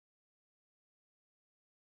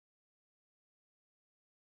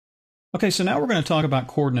Okay, so now we're going to talk about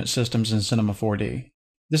coordinate systems in Cinema 4D.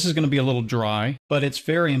 This is going to be a little dry, but it's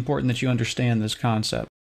very important that you understand this concept.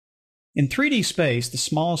 In 3D space, the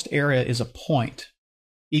smallest area is a point.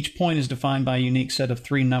 Each point is defined by a unique set of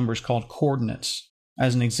three numbers called coordinates.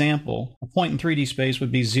 As an example, a point in 3D space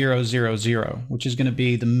would be 0, 0, 0, which is going to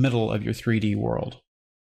be the middle of your 3D world.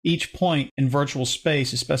 Each point in virtual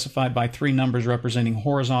space is specified by three numbers representing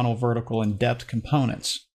horizontal, vertical, and depth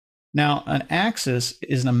components. Now, an axis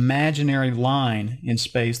is an imaginary line in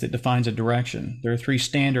space that defines a direction. There are three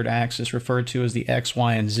standard axes referred to as the X,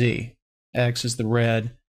 Y, and Z. X is the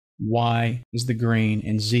red, Y is the green,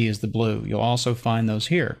 and Z is the blue. You'll also find those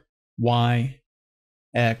here. Y,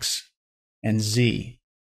 X, and Z.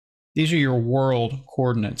 These are your world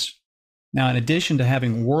coordinates. Now, in addition to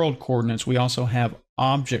having world coordinates, we also have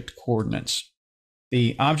object coordinates.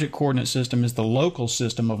 The object coordinate system is the local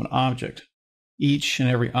system of an object. Each and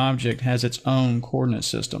every object has its own coordinate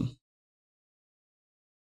system.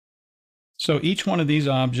 So each one of these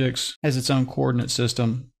objects has its own coordinate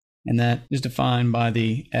system, and that is defined by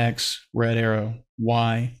the X, red arrow,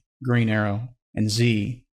 Y, green arrow, and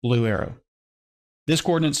Z, blue arrow. This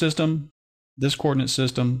coordinate system,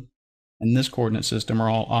 and this coordinate system are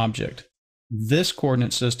all object. This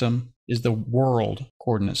coordinate system is the world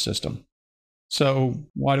coordinate system. So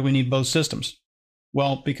why do we need both systems?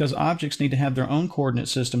 Well, because objects need to have their own coordinate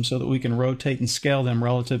system so that we can rotate and scale them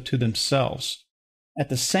relative to themselves. At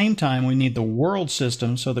the same time, we need the world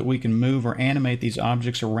system so that we can move or animate these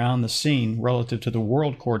objects around the scene relative to the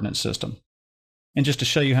world coordinate system. And just to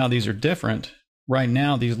show you how these are different, right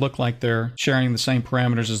now these look like they're sharing the same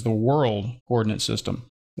parameters as the world coordinate system.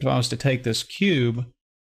 If I was to take this cube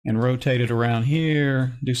and rotate it around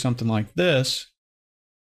here, do something like this,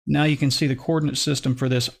 now you can see the coordinate system for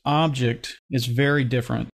this object is very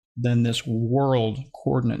different than this world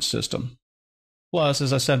coordinate system. Plus,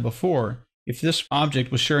 as I said before, if this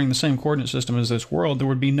object was sharing the same coordinate system as this world, there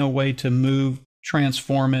would be no way to move,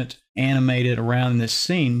 transform it, animate it around in this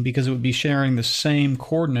scene because it would be sharing the same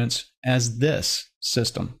coordinates as this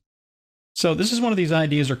system. So this is one of these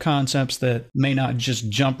ideas or concepts that may not just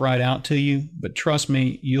jump right out to you, but trust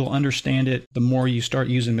me, you'll understand it the more you start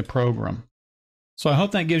using the program. So I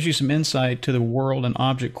hope that gives you some insight to the world and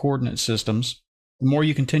object coordinate systems. The more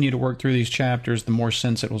you continue to work through these chapters, the more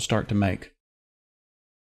sense it will start to make.